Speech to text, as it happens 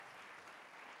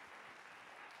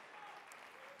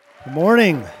Good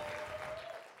morning.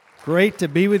 Great to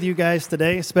be with you guys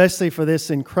today, especially for this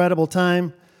incredible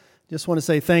time. Just want to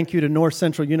say thank you to North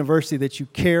Central University that you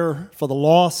care for the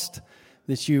lost,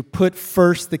 that you put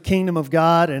first the kingdom of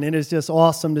God, and it is just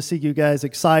awesome to see you guys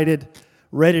excited,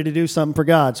 ready to do something for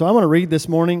God. So I want to read this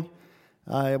morning.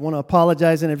 I want to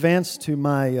apologize in advance to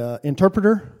my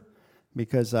interpreter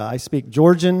because I speak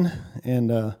Georgian and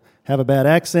have a bad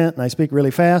accent, and I speak really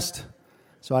fast.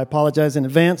 So I apologize in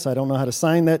advance. I don't know how to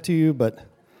sign that to you, but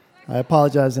I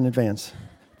apologize in advance.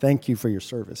 Thank you for your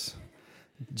service.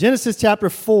 Genesis chapter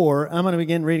 4, I'm going to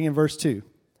begin reading in verse 2.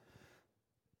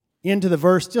 Into the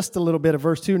verse, just a little bit of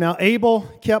verse 2. Now Abel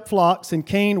kept flocks, and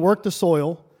Cain worked the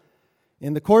soil.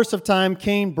 In the course of time,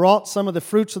 Cain brought some of the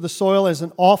fruits of the soil as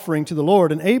an offering to the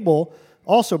Lord, and Abel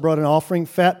also brought an offering,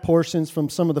 fat portions from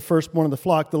some of the firstborn of the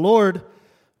flock. The Lord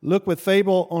looked with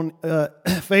favor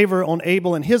on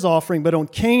Abel and his offering, but on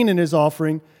Cain and his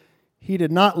offering he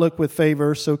did not look with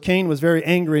favor, so Cain was very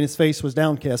angry and his face was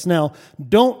downcast. Now,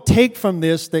 don't take from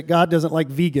this that God doesn't like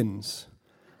vegans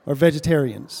or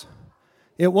vegetarians.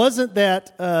 It wasn't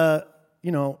that,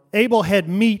 Abel had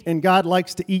meat and God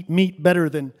likes to eat meat better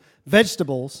than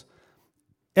vegetables.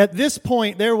 At this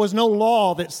point, there was no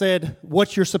law that said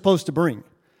what you're supposed to bring.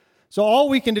 So all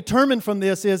we can determine from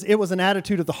this is it was an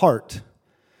attitude of the heart.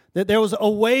 That there was a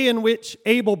way in which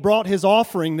Abel brought his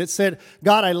offering that said,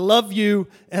 God, I love you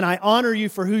and I honor you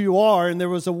for who you are. And there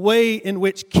was a way in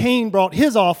which Cain brought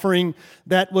his offering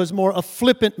that was more a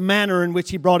flippant manner in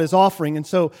which he brought his offering. And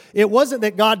so it wasn't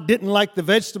that God didn't like the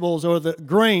vegetables or the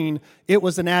grain. It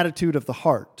was an attitude of the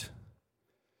heart.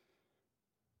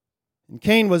 And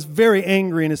Cain was very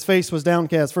angry and his face was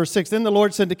downcast. Verse 6, then the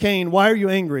Lord said to Cain, why are you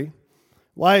angry?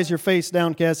 Why is your face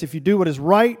downcast? If you do what is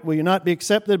right, will you not be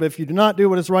accepted? But if you do not do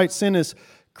what is right, sin is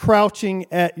crouching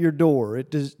at your door. It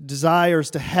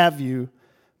desires to have you,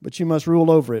 but you must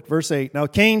rule over it. Verse 8, now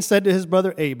Cain said to his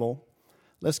brother Abel,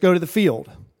 let's go to the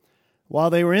field. While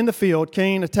they were in the field,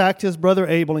 Cain attacked his brother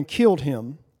Abel and killed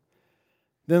him.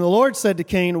 Then the Lord said to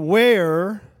Cain,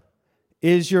 where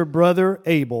is your brother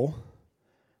Abel?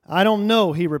 I don't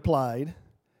know, he replied.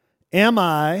 Am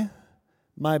I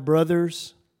my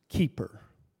brother's keeper?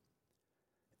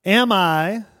 Am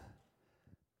I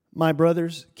my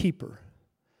brother's keeper?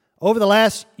 Over the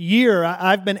last year,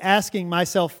 I've been asking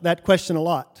myself that question a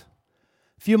lot.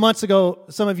 A few months ago,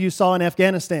 some of you saw in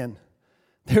Afghanistan,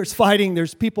 there's fighting,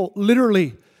 there's people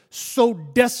literally so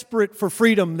desperate for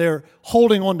freedom, they're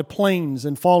holding on to planes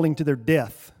and falling to their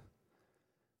death.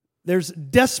 There's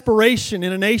desperation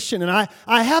in a nation, and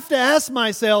I have to ask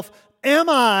myself, am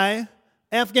I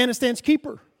Afghanistan's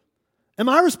keeper? Am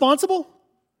I responsible?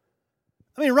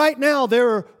 I mean, right now there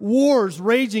are wars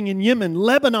raging in Yemen.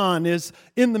 Lebanon is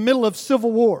in the middle of civil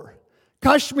war.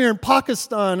 Kashmir and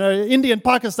Pakistan, India and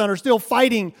Pakistan are still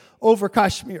fighting over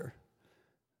Kashmir.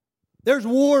 There's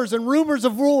wars and rumors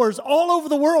of wars all over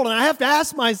the world, and I have to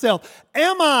ask myself,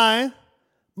 am I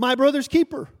my brother's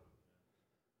keeper?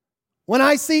 When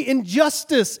I see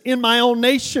injustice in my own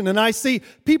nation and I see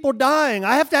people dying,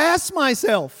 I have to ask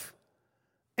myself,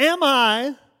 am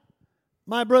I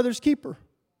my brother's keeper?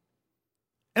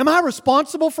 Am I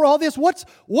responsible for all this?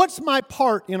 What's my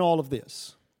part in all of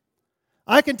this?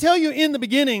 I can tell you in the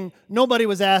beginning, nobody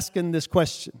was asking this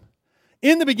question.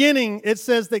 In the beginning, it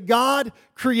says that God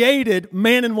created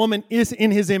man and woman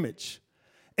in His image.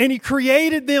 And He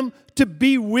created them to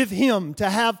be with Him, to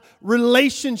have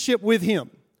relationship with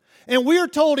Him. And we are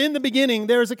told in the beginning,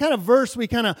 there's a kind of verse we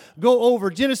kind of go over,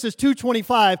 Genesis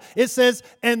 2:25. It says,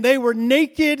 and they were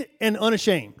naked and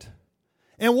unashamed.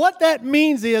 And what that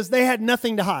means is they had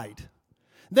nothing to hide.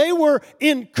 They were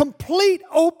in complete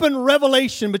open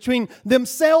revelation between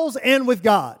themselves and with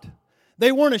God.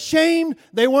 They weren't ashamed.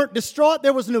 They weren't distraught.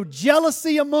 There was no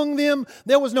jealousy among them.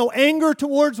 There was no anger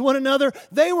towards one another.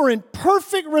 They were in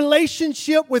perfect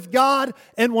relationship with God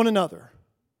and one another.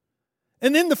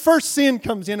 And then the first sin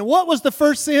comes in. And what was the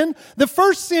first sin? The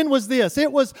first sin was this.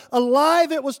 It was a lie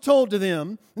that was told to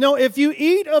them. No, if you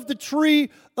eat of the tree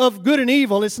of good and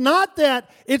evil, it's not that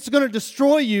it's going to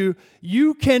destroy you.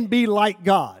 You can be like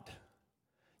God.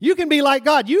 You can be like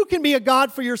God. You can be a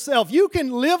God for yourself. You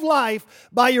can live life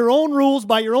by your own rules,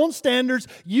 by your own standards.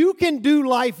 You can do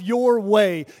life your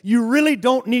way. You really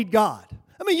don't need God.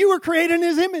 I mean, you were created in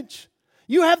His image.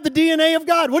 You have the DNA of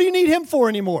God. What do you need Him for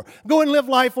anymore? Go and live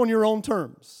life on your own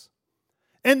terms.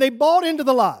 And they bought into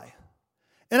the lie.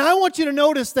 And I want you to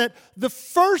notice that the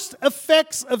first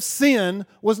effects of sin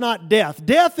was not death.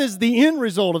 Death is the end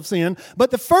result of sin.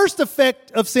 But the first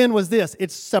effect of sin was this.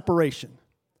 It's separation.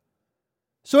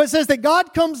 So it says that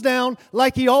God comes down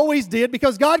like He always did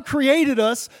because God created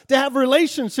us to have a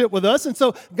relationship with us. And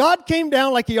so God came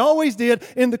down like He always did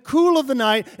in the cool of the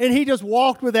night, and He just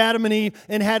walked with Adam and Eve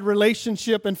and had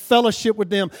relationship and fellowship with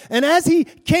them. And as He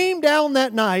came down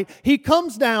that night, He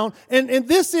comes down, and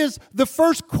this is the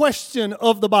first question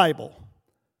of the Bible.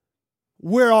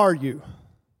 Where are you?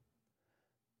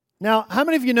 Now, how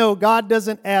many of you know God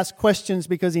doesn't ask questions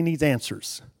because He needs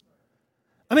answers?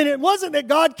 I mean, it wasn't that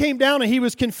God came down and He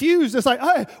was confused. It's like,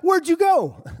 hey, where'd you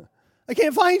go? I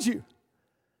can't find you.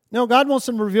 No, God wants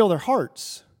them to reveal their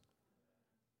hearts.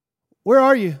 Where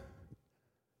are you,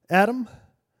 Adam?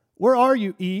 Where are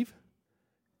you, Eve?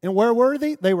 And where were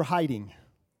they? They were hiding.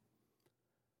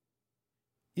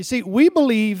 You see, we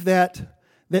believe that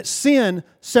sin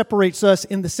separates us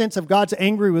in the sense of God's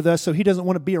angry with us, so He doesn't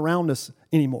want to be around us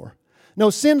anymore. No,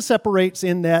 sin separates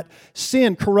in that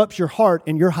sin corrupts your heart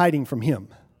and you're hiding from Him.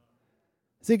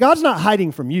 See, God's not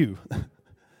hiding from you.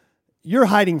 You're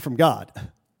hiding from God.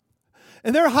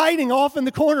 And they're hiding off in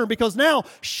the corner because now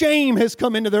shame has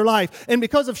come into their life. And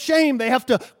because of shame, they have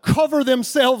to cover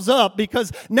themselves up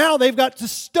because now they've got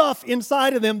stuff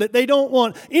inside of them that they don't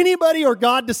want anybody or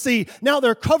God to see. Now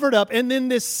they're covered up. And then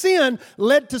this sin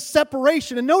led to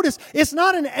separation. And notice, it's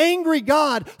not an angry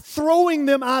God throwing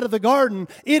them out of the garden.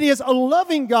 It is a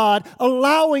loving God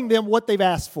allowing them what they've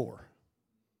asked for.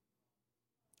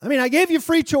 I mean, I gave you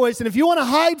free choice, and if you want to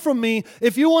hide from me,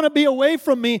 if you want to be away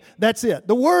from me, that's it.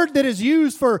 The word that is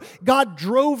used for God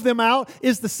drove them out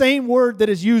is the same word that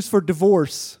is used for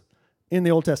divorce in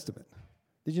the Old Testament.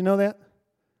 Did you know that?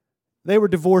 They were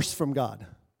divorced from God.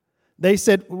 They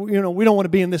said, we don't want to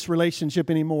be in this relationship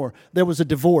anymore. There was a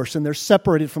divorce, and they're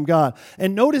separated from God.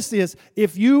 And notice this,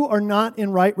 if you are not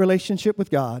in right relationship with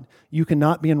God, you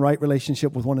cannot be in right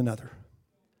relationship with one another.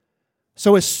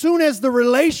 So as soon as the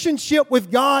relationship with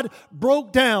God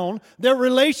broke down, their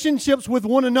relationships with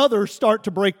one another start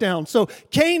to break down. So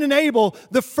Cain and Abel,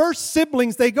 the first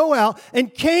siblings, they go out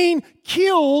and Cain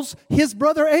kills his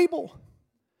brother Abel.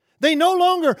 They no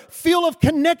longer feel a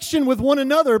connection with one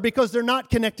another because they're not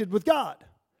connected with God.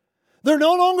 They're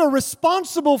no longer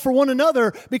responsible for one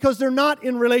another because they're not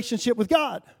in relationship with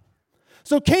God.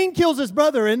 So Cain kills his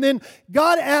brother, and then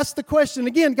God asks the question.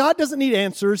 Again, God doesn't need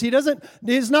answers.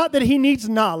 It's not that He needs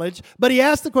knowledge, but He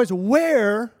asks the question,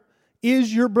 where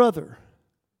is your brother?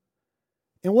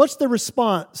 And what's the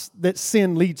response that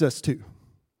sin leads us to?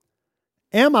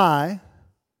 Am I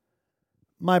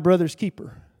my brother's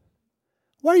keeper?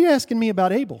 Why are you asking me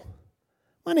about Abel?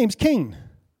 My name's Cain.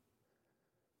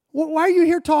 Why are you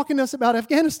here talking to us about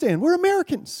Afghanistan? We're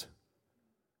Americans.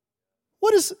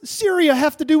 What does Syria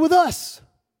have to do with us?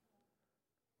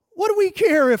 What do we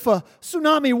care if a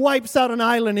tsunami wipes out an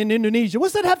island in Indonesia?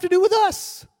 What's that have to do with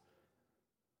us?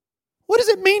 What does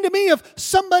it mean to me if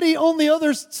somebody on the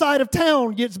other side of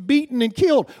town gets beaten and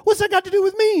killed? What's that got to do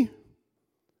with me?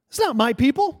 It's not my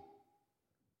people.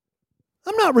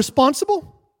 I'm not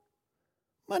responsible.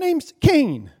 My name's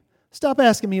Cain. Stop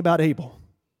asking me about Abel.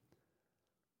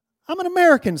 I'm an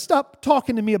American. Stop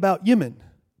talking to me about Yemen.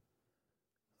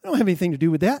 I don't have anything to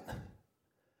do with that.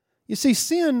 You see,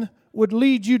 sin would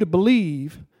lead you to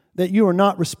believe that you are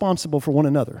not responsible for one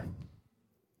another.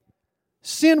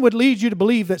 Sin would lead you to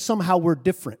believe that somehow we're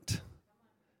different.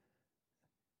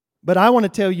 But I want to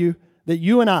tell you that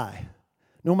you and I,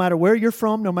 no matter where you're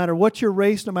from, no matter what your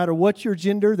race, no matter what your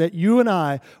gender, that you and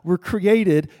I were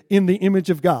created in the image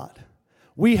of God.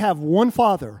 We have one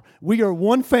Father. We are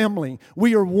one family.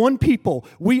 We are one people.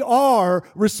 We are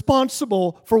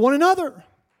responsible for one another.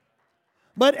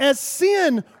 But as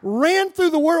sin ran through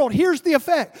the world, here's the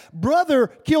effect. Brother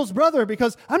kills brother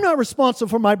because I'm not responsible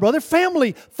for my brother.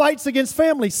 Family fights against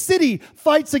family. City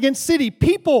fights against city.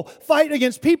 People fight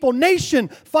against people. Nation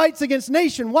fights against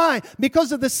nation. Why?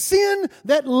 Because of the sin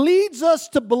that leads us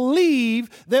to believe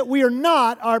that we are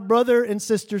not our brother and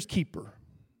sister's keeper.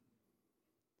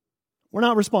 We're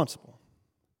not responsible.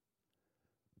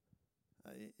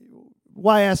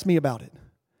 Why ask me about it?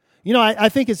 You know, I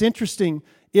think it's interesting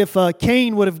if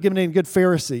Cain would have given a good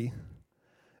Pharisee,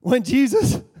 when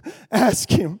Jesus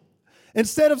asked him,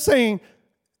 instead of saying,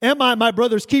 am I my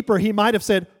brother's keeper, he might have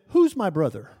said, who's my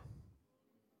brother?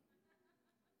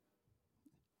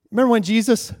 Remember when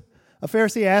Jesus, a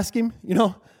Pharisee, asked him,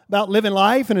 about living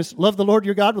life, and it's love the Lord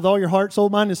your God with all your heart, soul,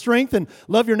 mind, and strength, and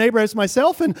love your neighbor as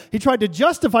myself, and he tried to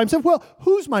justify himself. Well,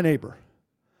 who's my neighbor?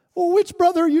 Well, which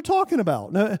brother are you talking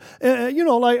about?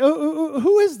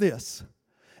 Who is this?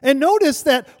 And notice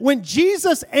that when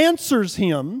Jesus answers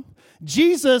him,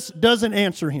 Jesus doesn't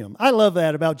answer him. I love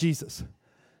that about Jesus.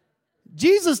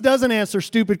 Jesus doesn't answer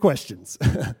stupid questions.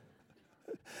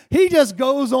 He just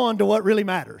goes on to what really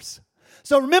matters.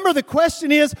 So remember, the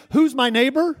question is, who's my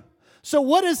neighbor? So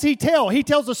what does he tell? He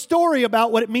tells a story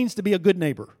about what it means to be a good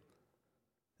neighbor.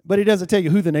 But he doesn't tell you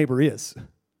who the neighbor is.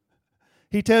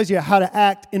 He tells you how to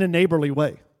act in a neighborly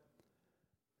way.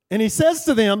 And he says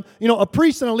to them, a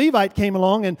priest and a Levite came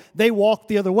along and they walked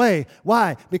the other way.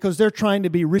 Why? Because they're trying to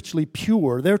be richly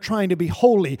pure. They're trying to be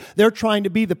holy. They're trying to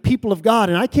be the people of God.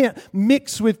 And I can't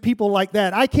mix with people like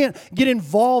that. I can't get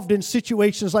involved in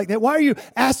situations like that. Why are you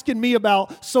asking me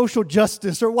about social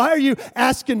justice? Or why are you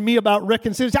asking me about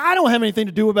reconciliation? I don't have anything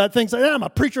to do about things like that. I'm a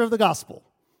preacher of the gospel.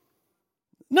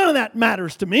 None of that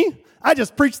matters to me. I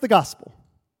just preach the gospel.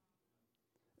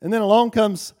 And then along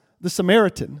comes the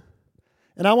Samaritan.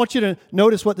 And I want you to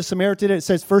notice what the Samaritan did. It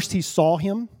says, first he saw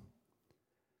him.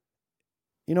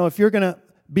 If you're going to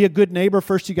be a good neighbor,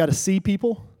 first you got to see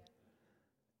people.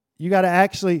 You got to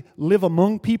actually live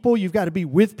among people. You've got to be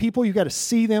with people. You've got to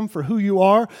see them for who you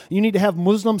are. You need to have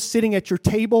Muslims sitting at your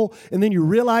table, and then you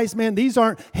realize, man, these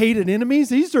aren't hated enemies.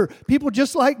 These are people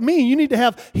just like me. You need to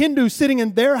have Hindus sitting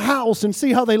in their house and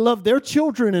see how they love their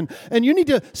children, and you need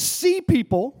to see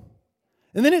people.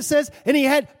 And then it says, and he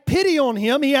had pity on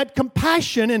him. He had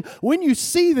compassion. And when you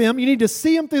see them, you need to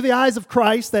see them through the eyes of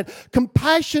Christ, that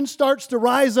compassion starts to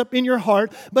rise up in your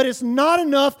heart. But it's not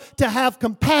enough to have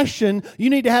compassion. You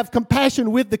need to have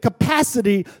compassion with the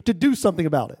capacity to do something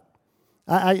about it.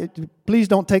 Please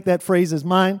don't take that phrase as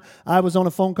mine. I was on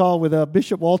a phone call with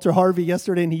Bishop Walter Harvey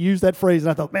yesterday, and he used that phrase,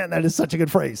 and I thought, man, that is such a good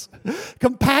phrase.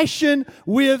 Compassion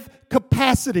with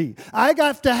capacity. I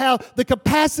got to have the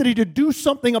capacity to do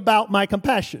something about my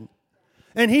compassion.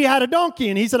 And he had a donkey,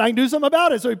 and he said, I can do something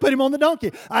about it. So he put him on the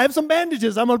donkey. I have some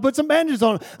bandages. I'm going to put some bandages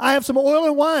on him. I have some oil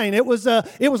and wine. It was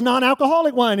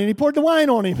non-alcoholic wine, and he poured the wine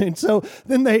on him. And so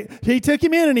then he took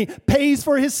him in, and he pays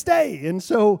for his stay. And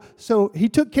so he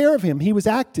took care of him. He was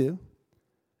active.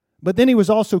 But then he was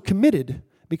also committed,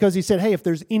 because he said, hey, if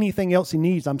there's anything else he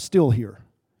needs, I'm still here.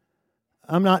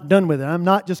 I'm not done with it. I'm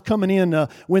not just coming in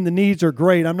when the needs are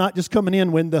great. I'm not just coming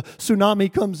in when the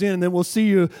tsunami comes in and then we'll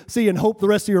see and hope the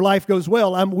rest of your life goes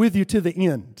well. I'm with you to the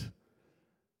end.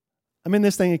 I'm in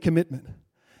this thing of commitment.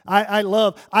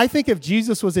 I think if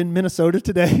Jesus was in Minnesota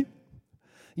today,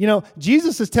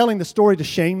 Jesus is telling the story to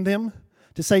shame them.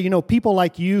 To say, people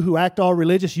like you who act all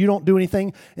religious, you don't do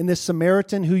anything. And this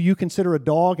Samaritan who you consider a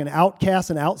dog, an outcast,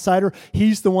 an outsider,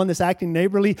 he's the one that's acting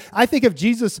neighborly. I think if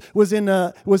Jesus was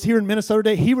here in Minnesota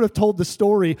today, he would have told the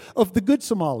story of the good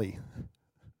Somali.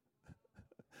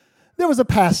 There was a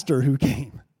pastor who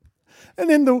came. And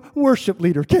then the worship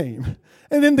leader came.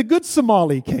 And then the good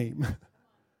Somali came.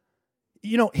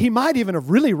 He might even have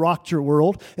really rocked your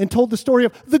world and told the story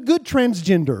of the good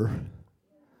transgender.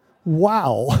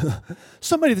 Wow.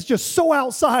 Somebody that's just so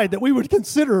outside that we would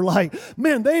consider like,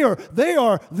 man, they are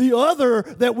the other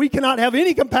that we cannot have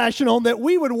any compassion on, that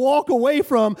we would walk away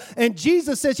from. And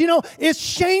Jesus says, it's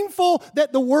shameful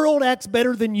that the world acts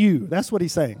better than you. That's what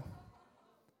he's saying.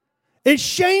 It's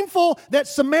shameful that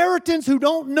Samaritans who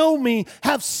don't know me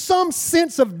have some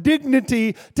sense of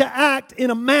dignity to act in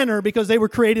a manner because they were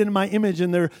created in my image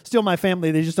and they're still my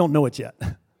family. They just don't know it yet.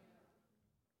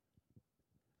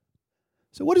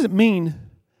 So what does it mean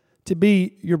to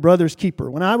be your brother's keeper?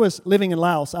 When I was living in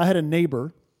Laos, I had a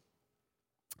neighbor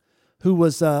who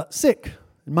was sick.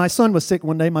 My son was sick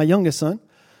one day, my youngest son.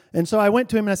 And so I went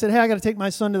to him and I said, hey, I got to take my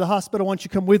son to the hospital. Why don't you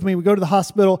come with me? We go to the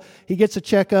hospital. He gets a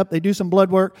checkup. They do some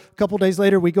blood work. A couple days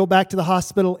later, we go back to the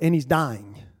hospital and he's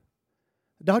dying.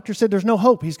 The doctor said there's no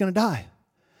hope. He's going to die.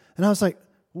 And I was like,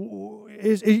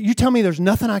 you tell me there's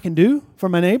nothing I can do for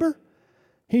my neighbor?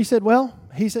 He said,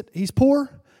 he's poor.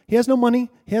 He has no money.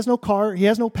 He has no car. He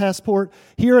has no passport.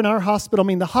 Here in our hospital,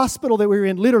 the hospital that we were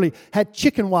in literally had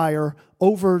chicken wire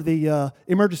over the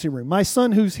emergency room. My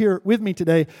son, who's here with me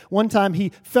today, one time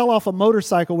he fell off a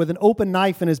motorcycle with an open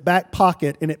knife in his back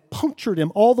pocket, and it punctured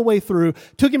him all the way through,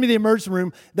 took him to the emergency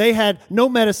room. They had no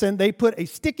medicine. They put a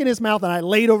stick in his mouth, and I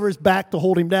laid over his back to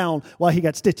hold him down while he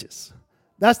got stitches.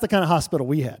 That's the kind of hospital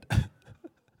we had.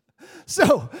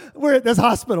 So we're at this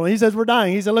hospital. He says, we're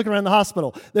dying. He said, look around the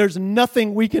hospital. There's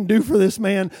nothing we can do for this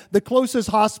man. The closest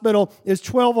hospital is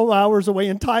 12 hours away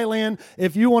in Thailand.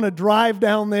 If you want to drive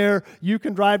down there, you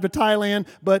can drive to Thailand.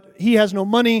 But he has no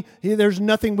money. There's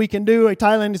nothing we can do.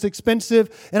 Thailand is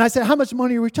expensive. And I said, how much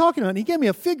money are we talking about? And he gave me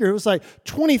a figure. It was like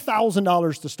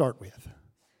 $20,000 to start with.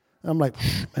 I'm like,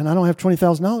 man, I don't have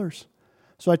 $20,000.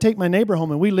 So I take my neighbor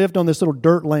home, and we lived on this little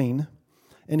dirt lane.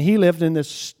 And he lived in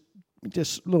this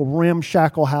little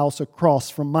ramshackle house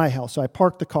across from my house. So I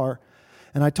parked the car,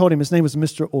 and I told him, his name was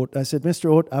Mr. Ott. I said,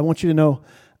 Mr. Ott, I want you to know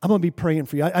I'm going to be praying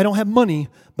for you. I don't have money,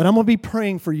 but I'm going to be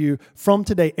praying for you from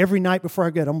today. Every night before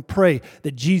I go, I'm going to pray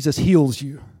that Jesus heals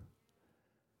you.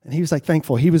 And he was like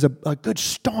thankful. He was a good,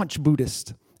 staunch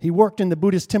Buddhist. He worked in the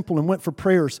Buddhist temple and went for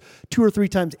prayers 2 or 3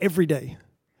 times every day.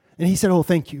 And he said, oh,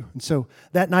 thank you. And so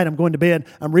that night I'm going to bed.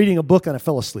 I'm reading a book and I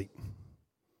fell asleep.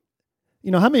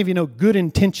 You know, how many of you know good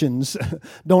intentions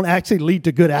don't actually lead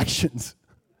to good actions?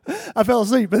 I fell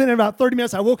asleep, but then in about 30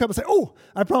 minutes I woke up and said, oh,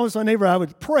 I promised my neighbor I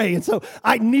would pray. And so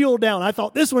I kneeled down. I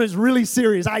thought, this one is really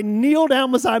serious. I kneel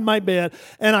down beside my bed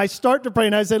and I start to pray.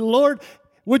 And I said, Lord,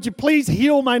 would you please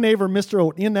heal my neighbor, Mr.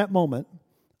 Oat? In that moment,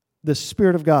 the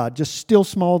Spirit of God, just still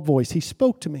small voice, he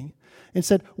spoke to me and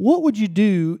said, what would you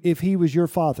do if he was your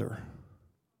father?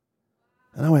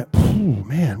 And I went, oh,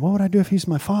 man, what would I do if he's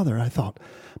my father? I thought,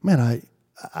 man,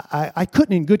 I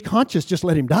couldn't in good conscience just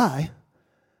let him die.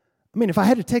 I mean, if I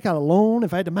had to take out a loan,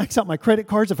 if I had to max out my credit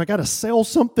cards, if I got to sell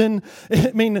something,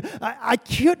 I mean, I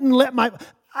couldn't let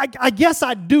I guess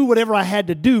I'd do whatever I had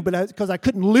to do, but because I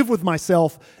couldn't live with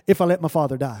myself if I let my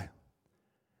father die.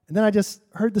 And then I just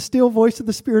heard the still voice of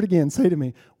the Spirit again say to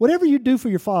me, whatever you do for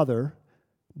your father,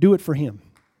 do it for him.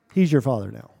 He's your father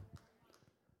now.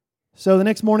 So the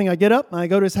next morning I get up and I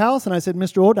go to his house and I said,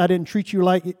 Mr. Oat, I didn't treat you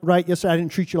right yesterday. I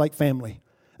didn't treat you like family.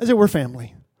 I said, we're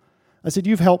family. I said,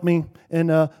 you've helped me,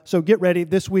 and so get ready.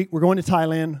 This week, we're going to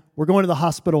Thailand. We're going to the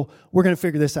hospital. We're going to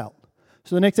figure this out.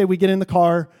 So the next day, we get in the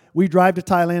car. We drive to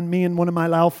Thailand. Me and one of my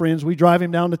Lao friends, we drive him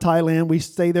down to Thailand. We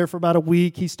stay there for about a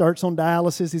week. He starts on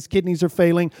dialysis. His kidneys are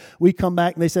failing. We come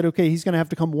back, and they said, okay, he's going to have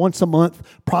to come once a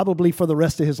month, probably for the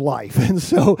rest of his life. And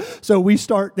so we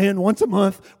start then once a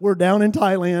month. We're down in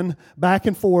Thailand, back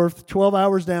and forth, 12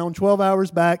 hours down, 12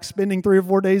 hours back, spending 3 or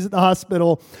 4 days at the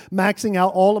hospital, maxing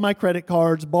out all of my credit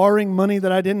cards, borrowing money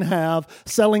that I didn't have,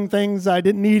 selling things I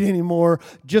didn't need anymore,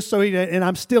 just so and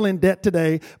I'm still in debt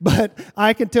today. But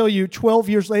I can tell you, 12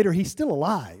 years later, he's still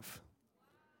alive.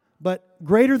 But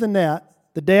greater than that,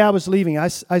 the day I was leaving,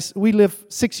 we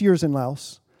lived 6 years in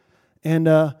Laos. And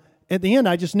at the end,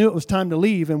 I just knew it was time to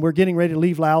leave, and we're getting ready to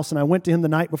leave Laos. And I went to him the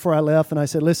night before I left, and I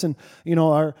said, listen, you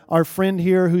know, our friend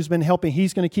here who's been helping,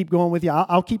 he's going to keep going with you.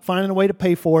 I'll keep finding a way to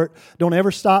pay for it. Don't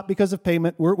ever stop because of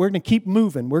payment. We're going to keep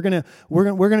moving. We're going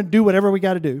to do whatever we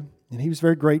got to do. And he was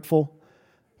very grateful.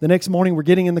 The next morning, we're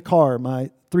getting in the car. My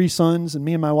 3 sons and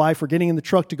me and my wife were getting in the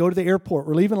truck to go to the airport.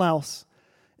 We're leaving Laos.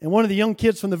 And one of the young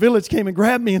kids from the village came and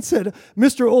grabbed me and said,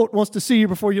 Mr. Oat wants to see you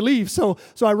before you leave. So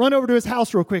I run over to his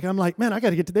house real quick. I'm like, man, I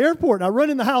got to get to the airport. And I run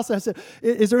in the house. And I said,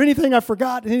 is there anything I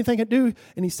forgot? Anything I do?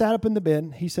 And he sat up in the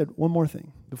bed. He said, one more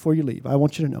thing before you leave. I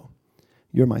want you to know,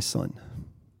 you're my son.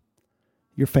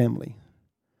 Your family.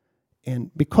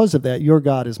 And because of that, your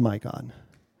God is my God.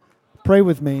 Pray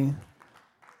with me.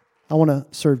 I want to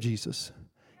serve Jesus.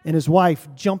 And his wife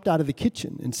jumped out of the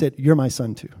kitchen and said, you're my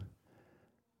son too.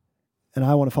 And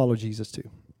I want to follow Jesus too.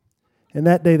 And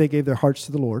that day they gave their hearts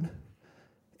to the Lord.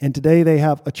 And today they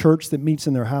have a church that meets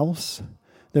in their house.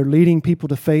 They're leading people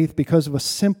to faith because of a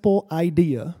simple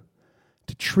idea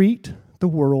to treat the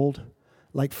world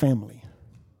like family.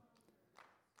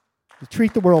 To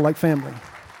treat the world like family.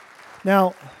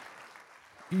 Now,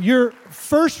 your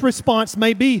first response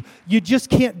may be, you just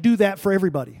can't do that for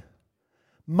everybody.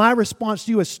 My response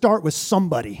to you is start with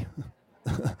somebody.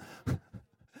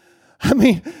 I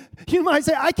mean, you might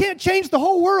say, I can't change the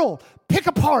whole world. Pick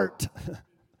a part.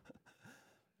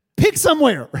 Pick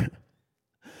somewhere.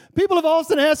 People have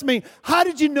often asked me, how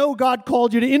did you know God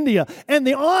called you to India? And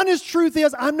the honest truth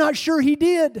is, I'm not sure He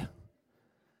did.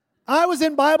 I was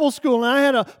in Bible school, and I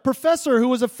had a professor who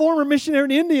was a former missionary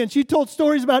in India, and she told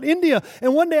stories about India.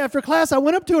 And one day after class, I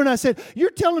went up to her and I said,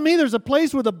 you're telling me there's a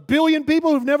place with 1 billion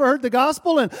people who've never heard the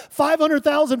gospel and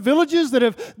 500,000 villages that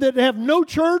have no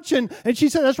church? And she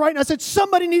said, that's right. And I said,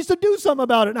 somebody needs to do something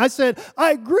about it. And I said,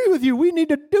 I agree with you. We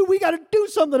got to do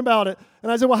something about it.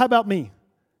 And I said, well, how about me?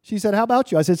 She said, how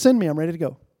about you? I said, send me. I'm ready to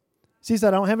go. She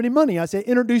said, I don't have any money. I said,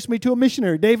 introduce me to a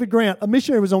missionary. David Grant, a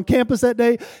missionary, was on campus that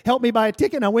day, helped me buy a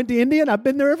ticket, and I went to India, and I've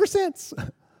been there ever since.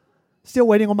 Still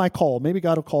waiting on my call. Maybe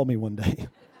God will call me one day.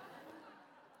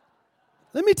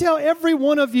 Let me tell every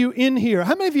one of you in here,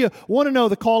 how many of you want to know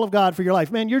the call of God for your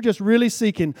life? Man, you're just really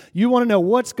seeking. You want to know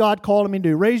what's God calling me to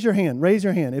do. Raise your hand. Raise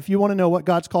your hand. If you want to know what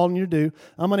God's calling you to do,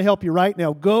 I'm going to help you right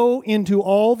now. Go into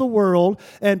all the world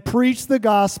and preach the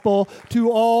gospel to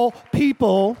all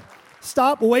people.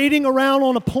 Stop waiting around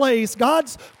on a place.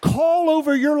 God's call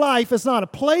over your life is not a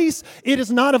place. It is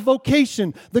not a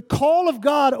vocation. The call of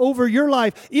God over your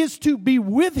life is to be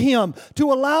with Him,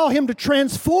 to allow Him to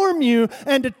transform you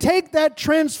and to take that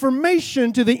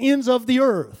transformation to the ends of the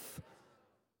earth.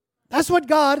 That's what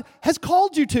God has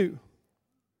called you to.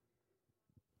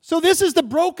 So this is the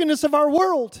brokenness of our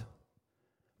world.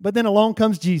 But then along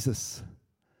comes Jesus.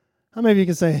 How many of you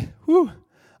can say, whew,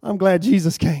 I'm glad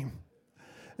Jesus came?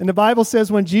 And the Bible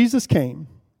says when Jesus came,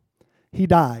 He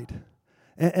died.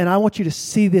 And I want you to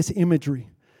see this imagery,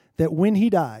 that when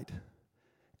He died,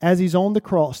 as He's on the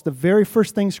cross, the very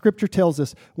first thing Scripture tells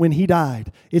us, when He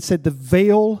died, it said the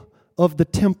veil of the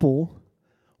temple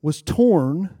was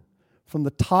torn from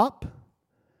the top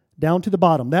down to the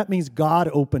bottom. That means God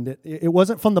opened it. It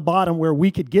wasn't from the bottom where we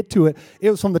could get to it.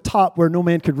 It was from the top where no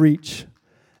man could reach.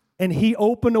 And He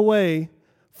opened a way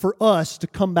for us to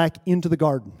come back into the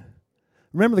garden.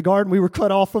 Remember the garden? We were cut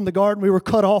off from the garden. We were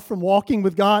cut off from walking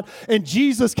with God. And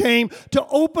Jesus came to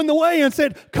open the way and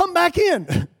said, come back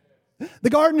in. The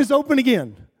garden is open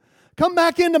again. Come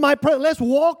back into my presence. Let's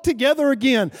walk together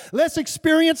again. Let's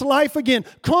experience life again.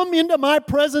 Come into my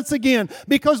presence again.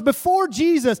 Because before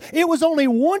Jesus, it was only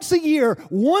once a year,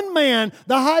 one man,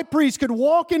 the high priest, could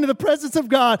walk into the presence of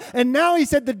God. And now He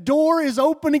said the door is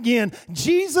open again.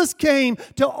 Jesus came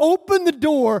to open the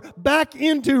door back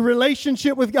into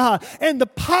relationship with God. And the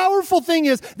powerful thing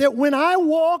is that when I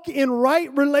walk in right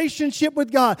relationship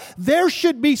with God, there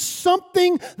should be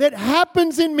something that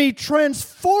happens in me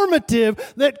transformative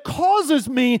that causes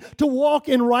me to walk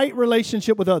in right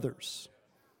relationship with others.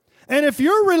 And if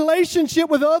your relationship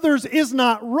with others is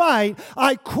not right,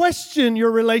 I question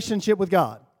your relationship with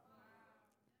God.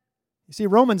 You see,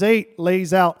 Romans 8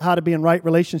 lays out how to be in right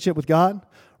relationship with God.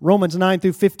 Romans 9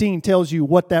 through 15 tells you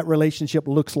what that relationship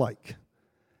looks like.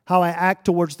 How I act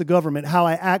towards the government, how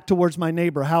I act towards my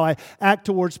neighbor, how I act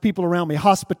towards people around me,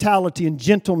 hospitality and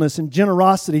gentleness and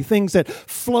generosity, things that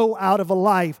flow out of a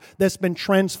life that's been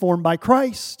transformed by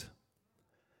Christ.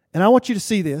 And I want you to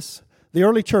see this. The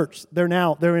early church, they're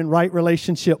in right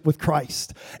relationship with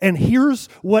Christ. And here's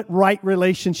what right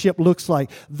relationship looks like.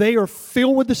 They are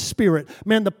filled with the Spirit.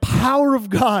 Man, the power of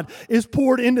God is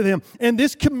poured into them. And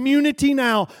this community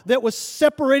now that was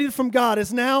separated from God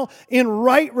is now in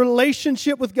right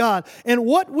relationship with God. And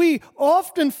what we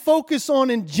often focus on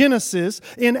in Genesis,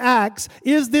 in Acts,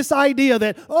 is this idea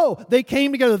that, they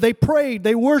came together, they prayed,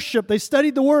 they worshiped, they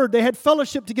studied the Word, they had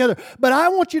fellowship together. But I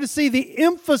want you to see the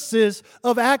emphasis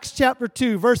of Acts chapter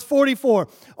 2, verse 44.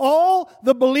 All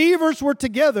the believers were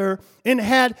together and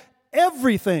had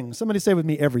everything. Somebody say with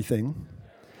me, everything.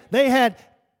 They had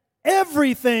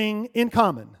everything in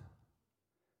common.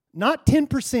 Not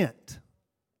 10%.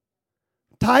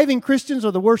 Tithing Christians are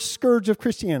the worst scourge of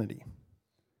Christianity.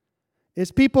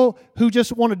 It's people who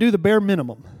just want to do the bare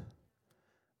minimum.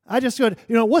 I just go,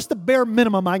 what's the bare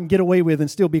minimum I can get away with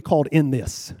and still be called in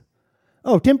this?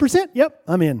 10%? Yep,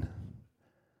 I'm in.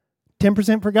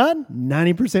 10% for God,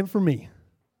 90% for me.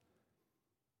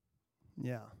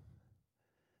 Yeah.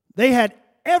 They had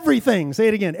everything. Say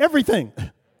it again. Everything.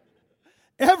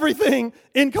 Everything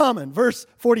in common. Verse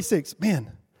 46.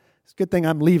 Man, it's a good thing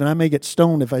I'm leaving. I may get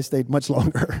stoned if I stayed much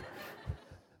longer.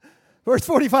 Verse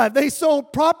 45. They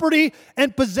sold property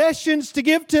and possessions to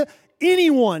give to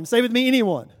anyone. Say with me,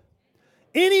 anyone.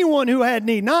 Anyone who had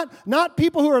need, not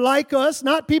people who are like us,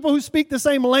 not people who speak the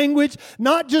same language,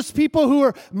 not just people who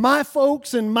are my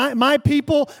folks and my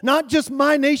people, not just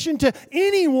my nation, to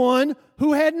anyone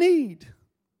who had need.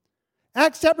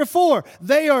 Acts chapter 4,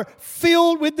 they are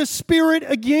filled with the Spirit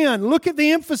again. Look at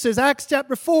the emphasis. Acts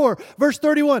chapter 4, verse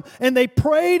 31. And they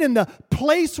prayed, and the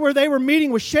place where they were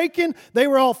meeting was shaken. They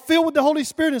were all filled with the Holy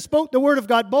Spirit and spoke the word of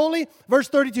God boldly. Verse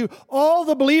 32. All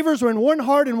the believers were in one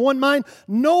heart and one mind.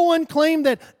 No one claimed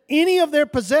that any of their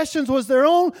possessions was their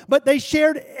own, but they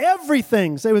shared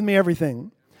everything. Say with me,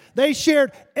 everything. They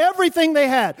shared everything they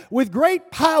had. With great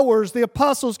powers, the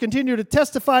apostles continued to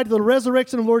testify to the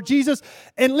resurrection of Lord Jesus.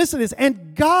 And listen to this.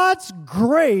 And God's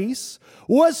grace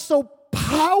was so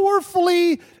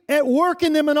powerfully at work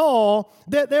in them and all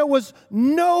that there was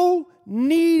no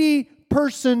needy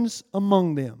persons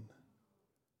among them.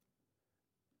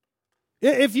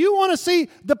 If you want to see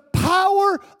the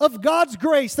power of God's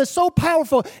grace that's so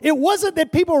powerful, it wasn't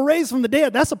that people were raised from the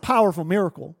dead. That's a powerful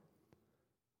miracle.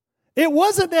 It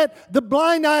wasn't that the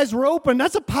blind eyes were open.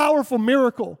 That's a powerful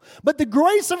miracle. But the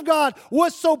grace of God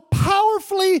was so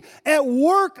powerfully at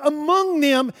work among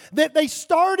them that they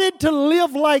started to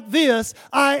live like this.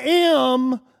 I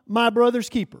am my brother's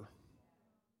keeper.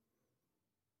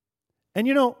 And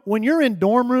when you're in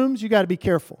dorm rooms, you got to be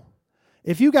careful.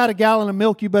 If you got a gallon of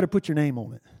milk, you better put your name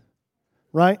on it.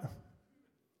 Right?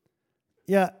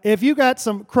 Yeah, if you got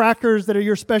some crackers that are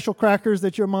your special crackers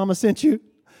that your mama sent you,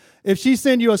 if she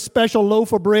send you a special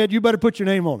loaf of bread, you better put your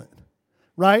name on it,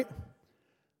 right?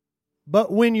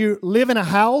 But when you live in a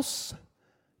house,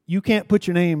 you can't put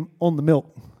your name on the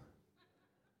milk.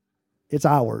 It's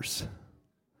ours,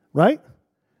 right?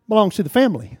 Belongs to the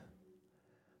family.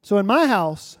 So in my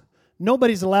house,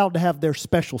 nobody's allowed to have their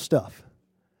special stuff.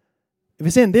 If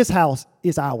it's in this house,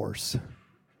 it's ours.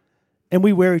 And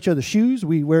we wear each other's shoes.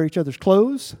 We wear each other's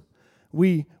clothes.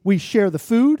 We share the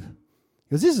food.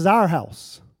 Because this is our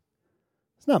house.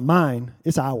 It's not mine.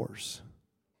 It's ours.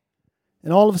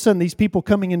 And all of a sudden, these people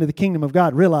coming into the kingdom of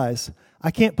God realize,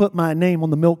 I can't put my name on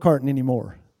the milk carton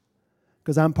anymore.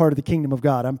 Because I'm part of the kingdom of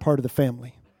God. I'm part of the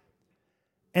family.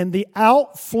 And the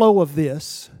outflow of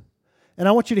this, and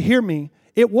I want you to hear me,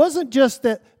 it wasn't just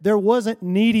that there wasn't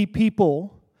needy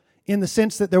people in the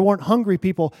sense that there weren't hungry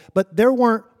people, but there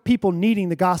weren't people needing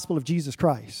the gospel of Jesus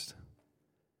Christ.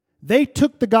 They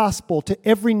took the gospel to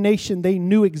every nation they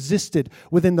knew existed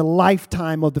within the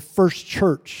lifetime of the first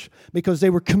church because they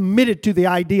were committed to the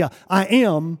idea, I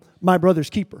am my brother's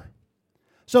keeper.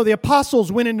 So the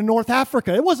apostles went into North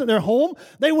Africa. It wasn't their home.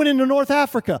 They went into North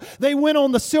Africa. They went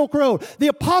on the Silk Road. The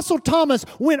apostle Thomas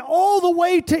went all the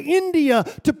way to India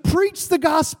to preach the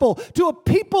gospel to a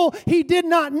people he did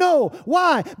not know.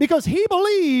 Why? Because he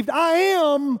believed, I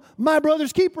am my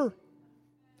brother's keeper.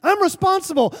 I'm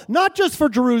responsible not just for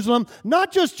Jerusalem,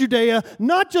 not just Judea,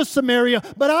 not just Samaria,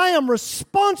 but I am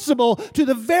responsible to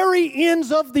the very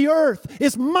ends of the earth.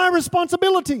 It's my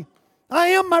responsibility. I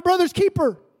am my brother's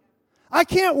keeper. I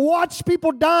can't watch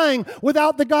people dying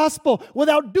without the gospel,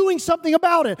 without doing something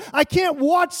about it. I can't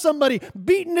watch somebody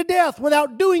beaten to death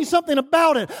without doing something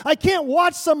about it. I can't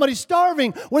watch somebody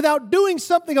starving without doing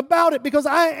something about it because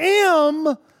I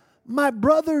am my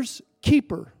brother's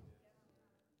keeper.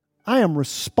 I am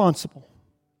responsible.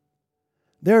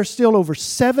 There are still over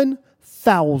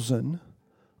 7,000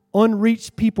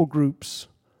 unreached people groups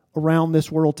around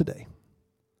this world today.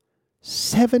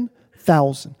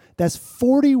 7,000. That's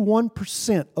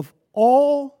 41% of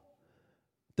all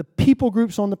the people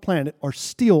groups on the planet are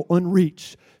still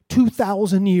unreached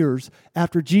 2,000 years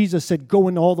after Jesus said, go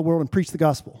into all the world and preach the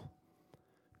gospel.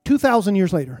 2,000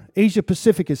 years later, Asia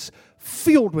Pacific is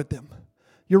filled with them.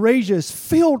 Eurasia is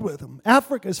filled with them.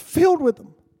 Africa is filled with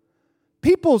them.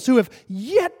 Peoples who have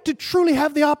yet to truly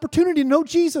have the opportunity to know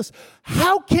Jesus.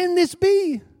 How can this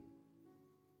be?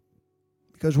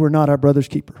 Because we're not our brother's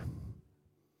keeper.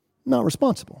 Not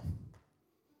responsible.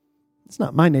 It's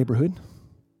not my neighborhood.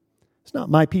 It's not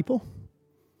my people.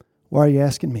 Why are you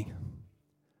asking me?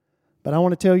 But I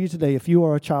want to tell you today, if you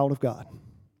are a child of God,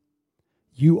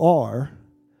 you are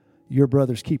your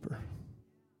brother's keeper.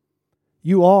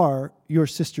 You are your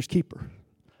sister's keeper.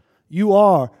 You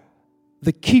are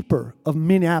the keeper of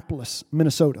Minneapolis,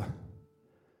 Minnesota.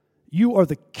 You are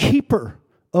the keeper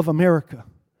of America.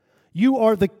 You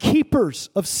are the keepers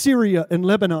of Syria and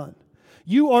Lebanon.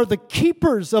 You are the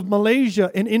keepers of Malaysia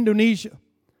and Indonesia.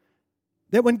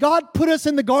 That when God put us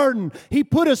in the garden, He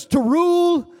put us to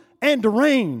rule and to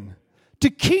reign,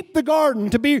 to keep the garden,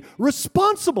 to be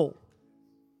responsible.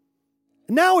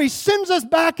 Now He sends us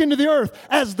back into the earth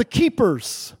as the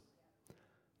keepers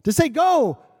to say,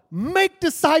 go, make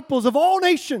disciples of all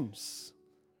nations.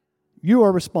 You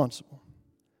are responsible.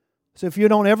 So if you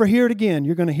don't ever hear it again,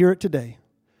 you're going to hear it today.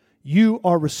 You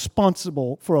are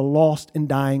responsible for a lost and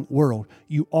dying world.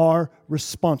 You are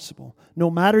responsible.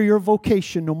 No matter your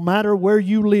vocation, no matter where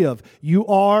you live, you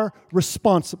are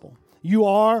responsible. You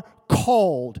are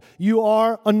called. You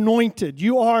are anointed.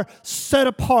 You are set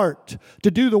apart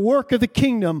to do the work of the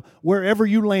kingdom wherever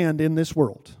you land in this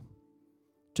world.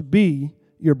 To be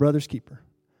your brother's keeper.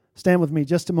 Stand with me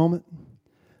just a moment.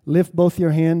 Lift both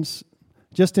your hands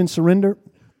just in surrender.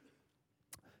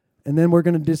 And then we're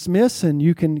going to dismiss, and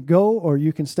you can go or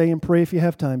you can stay and pray if you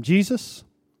have time. Jesus,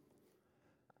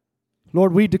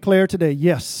 Lord, we declare today,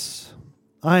 yes,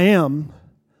 I am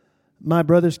my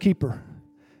brother's keeper.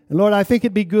 And Lord, I think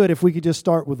it'd be good if we could just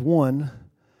start with one.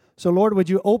 So Lord, would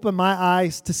you open my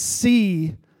eyes to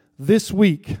see this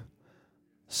week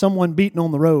someone beaten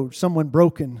on the road, someone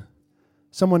broken,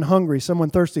 someone hungry, someone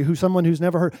thirsty, someone who's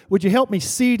never heard. Would you help me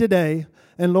see today?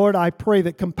 And Lord, I pray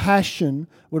that compassion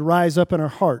would rise up in our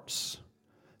hearts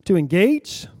to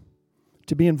engage,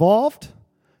 to be involved,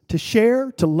 to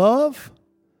share, to love,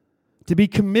 to be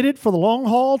committed for the long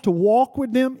haul, to walk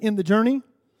with them in the journey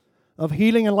of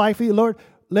healing and life. Lord,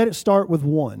 let it start with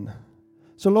one.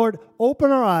 So Lord,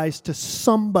 open our eyes to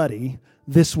somebody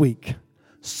this week.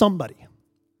 Somebody.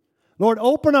 Lord,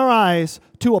 open our eyes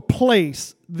to a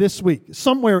place this week,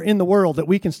 somewhere in the world that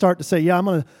we can start to say, yeah, I'm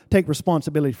going to take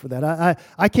responsibility for that.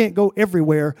 I can't go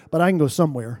everywhere, but I can go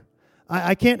somewhere.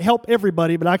 I can't help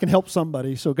everybody, but I can help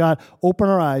somebody. So God, open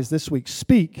our eyes this week.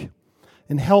 Speak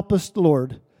and help us,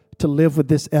 Lord, to live with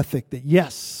this ethic that,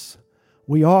 yes,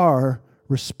 we are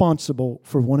responsible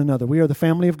for one another. We are the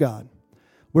family of God.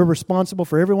 We're responsible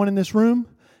for everyone in this room,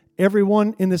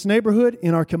 everyone in this neighborhood,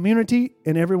 in our community,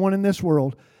 and everyone in this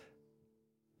world.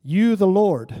 You, the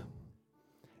Lord,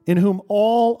 in whom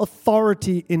all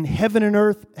authority in heaven and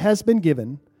earth has been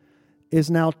given, is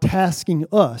now tasking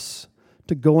us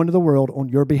to go into the world on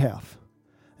your behalf.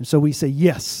 And so we say,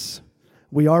 yes,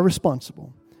 we are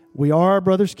responsible. We are our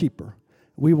brother's keeper.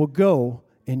 We will go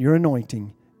in your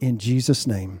anointing in Jesus'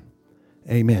 name.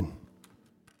 Amen.